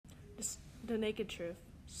The Naked Truth,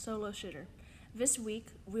 Solo Shooter. This week,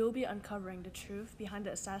 we will be uncovering the truth behind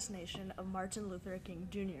the assassination of Martin Luther King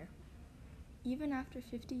Jr. Even after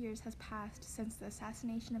 50 years has passed since the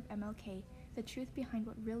assassination of MLK, the truth behind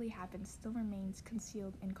what really happened still remains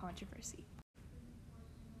concealed in controversy.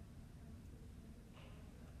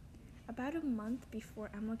 About a month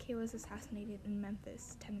before MLK was assassinated in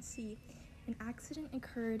Memphis, Tennessee, an accident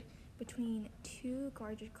occurred between two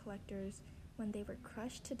garbage collectors when they were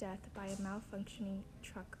crushed to death by a malfunctioning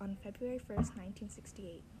truck on February 1st,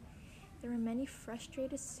 1968. There were many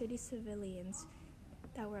frustrated city civilians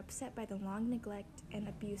that were upset by the long neglect and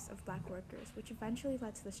abuse of black workers, which eventually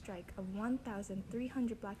led to the strike of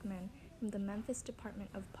 1,300 black men from the Memphis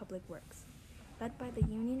Department of Public Works, led by the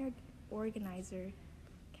union organizer.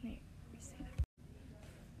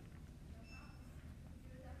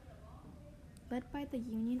 Led by the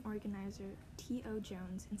union organizer T.O.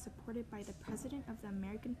 Jones and supported by the president of the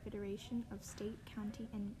American Federation of State, County,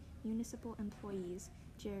 and Municipal Employees,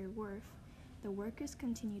 Jerry Worth, the workers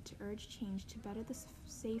continued to urge change to better the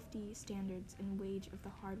safety standards and wage of the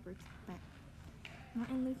hard-working men.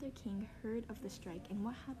 Martin Luther King heard of the strike and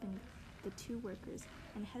what happened to the two workers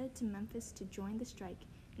and headed to Memphis to join the strike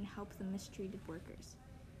and help the mistreated workers.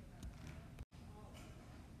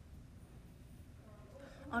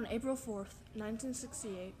 On April 4th,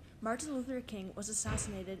 1968, Martin Luther King was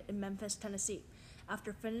assassinated in Memphis, Tennessee,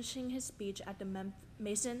 after finishing his speech at the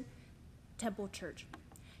Mason Temple Church.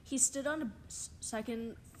 He stood on the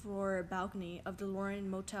second-floor balcony of the Lorraine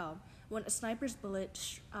Motel when a sniper's bullet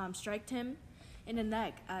struck him in the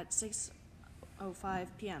neck at 6:05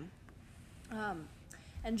 p.m.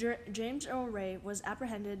 James Earl Ray was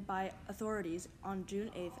apprehended by authorities on June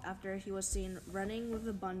 8th after he was seen running with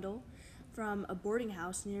a bundle from a boarding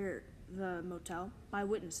house near the motel by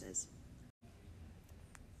witnesses.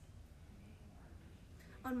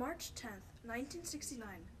 On March 10, 1969,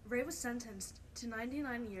 Ray was sentenced to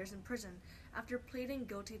 99 years in prison after pleading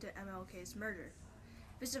guilty to MLK's murder.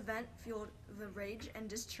 This event fueled the rage and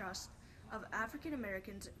distrust of African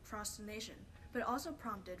Americans across the nation, but also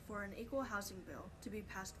prompted for an equal housing bill to be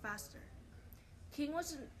passed faster. King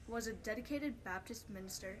was a dedicated Baptist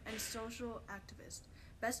minister and social activist,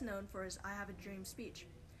 best known for his I Have a Dream speech.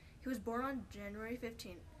 He was born on January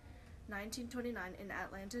 15, 1929 in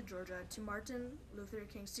Atlanta, Georgia, to Martin Luther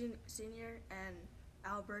King Sr. and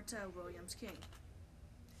Alberta Williams King.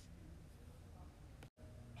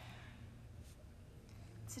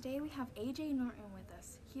 Today we have A.J. Norton with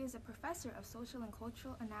us. He is a professor of social and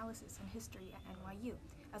cultural analysis and history at NYU,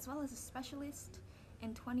 as well as a specialist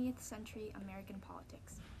in 20th century American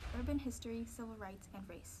politics, urban history, civil rights, and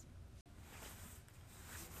race.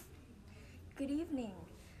 Good evening.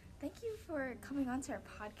 Thank you for coming on to our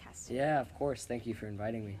podcast today. Yeah, of course. Thank you for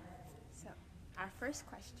inviting me. So, our first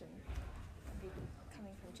question will be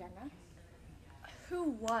coming from Jenna.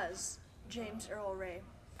 Who was James Earl Ray,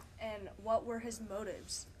 and what were his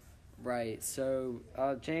motives? Right, so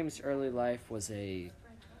James' early life was a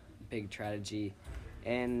big tragedy.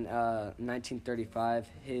 In 1935,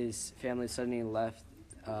 his family suddenly left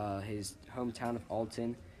his hometown of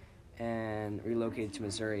Alton and relocated to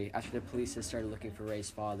Missouri after the police had started looking for Ray's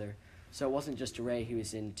father. So it wasn't just Ray who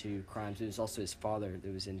was into crimes, it was also his father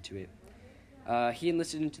that was into it. He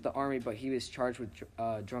enlisted into the Army, but he was charged with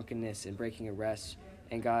drunkenness and breaking arrests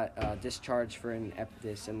and got discharged for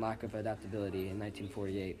ineptness and lack of adaptability in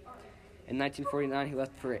 1948. In 1949, he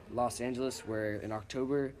left for Los Angeles, where in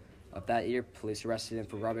October of that year, police arrested him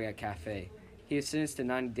for robbing a cafe. He was sentenced to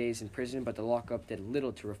 90 days in prison, but the lockup did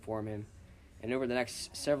little to reform him. And over the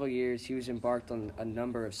next several years, he was embarked on a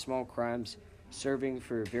number of small crimes, serving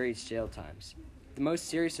for various jail times. The most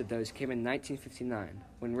serious of those came in 1959,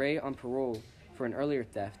 when Ray, on parole for an earlier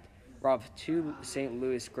theft, robbed two St.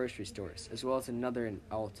 Louis grocery stores, as well as another in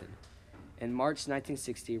Alton. In March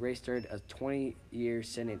 1960, Ray started a 20-year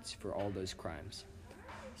sentence for all those crimes.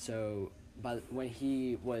 So, when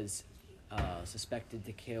he was suspected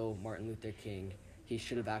to kill Martin Luther King, he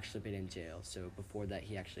should have actually been in jail. So before that,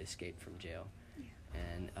 he actually escaped from jail.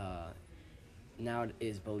 And now it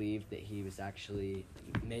is believed that he was actually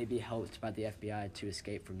maybe helped by the FBI to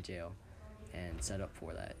escape from jail and set up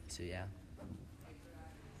for that. So yeah.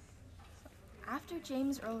 After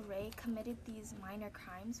James Earl Ray committed these minor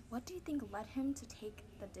crimes, what do you think led him to take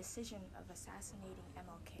the decision of assassinating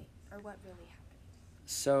MLK, or what really happened?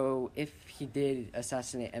 So if he did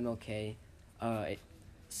assassinate MLK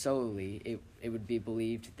solely, it would be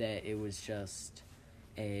believed that it was just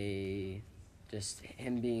him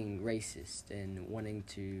being racist and wanting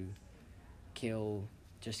to kill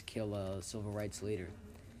a civil rights leader.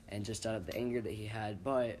 and just out of the anger that he had,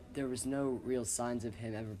 but there was no real signs of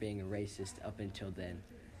him ever being a racist up until then.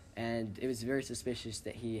 And it was very suspicious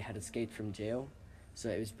that he had escaped from jail, so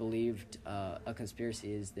it was believed, a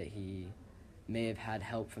conspiracy is that he may have had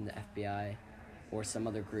help from the FBI or some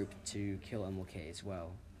other group to kill MLK as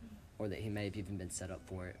well, or that he may have even been set up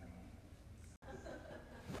for it.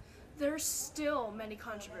 There's still many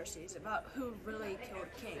controversies about who really killed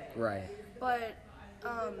King. Right. But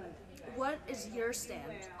what is your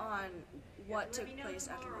stand on what took place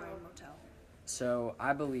at the Royal Motel? So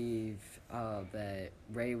I believe that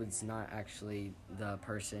Ray was not actually the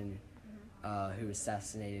person who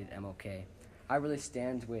assassinated MLK. I really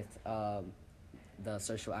stand with the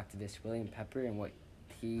social activist William Pepper and what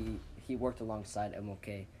he worked alongside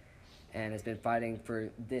MLK and has been fighting for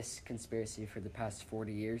this conspiracy for the past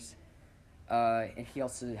 40 years. And he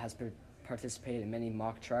also has participated in many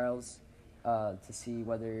mock trials to see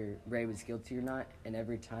whether Ray was guilty or not. And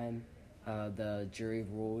every time the jury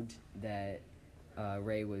ruled that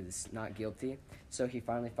Ray was not guilty. So he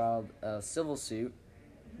finally filed a civil suit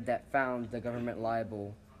that found the government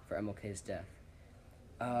liable for MLK's death.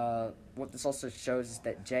 What this also shows is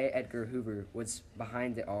that J. Edgar Hoover was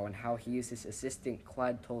behind it all and how he used his assistant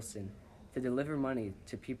Clyde Tolson to deliver money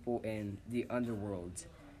to people in the underworld,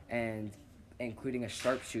 and including a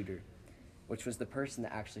sharpshooter, which was the person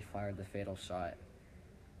that actually fired the fatal shot.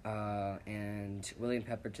 And William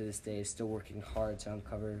Pepper to this day is still working hard to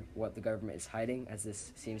uncover what the government is hiding, as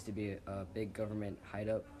this seems to be a big government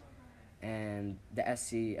hideout. And the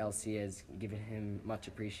SCLC has given him much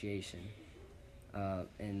appreciation.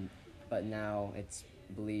 But now it's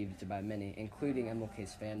believed by many, including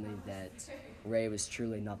MLK's family, that Ray was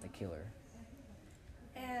truly not the killer.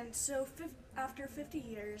 And so after 50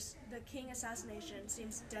 years, the King assassination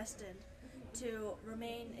seems destined to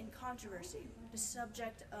remain in controversy, the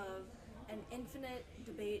subject of an infinite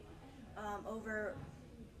debate over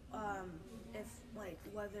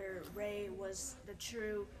whether Ray was the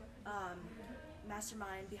true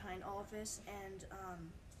mastermind behind all of this, and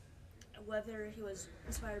whether he was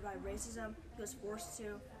inspired by racism, he was forced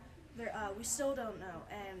to. We still don't know,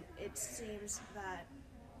 and it seems that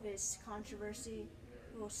this controversy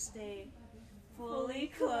will stay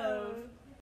fully clothed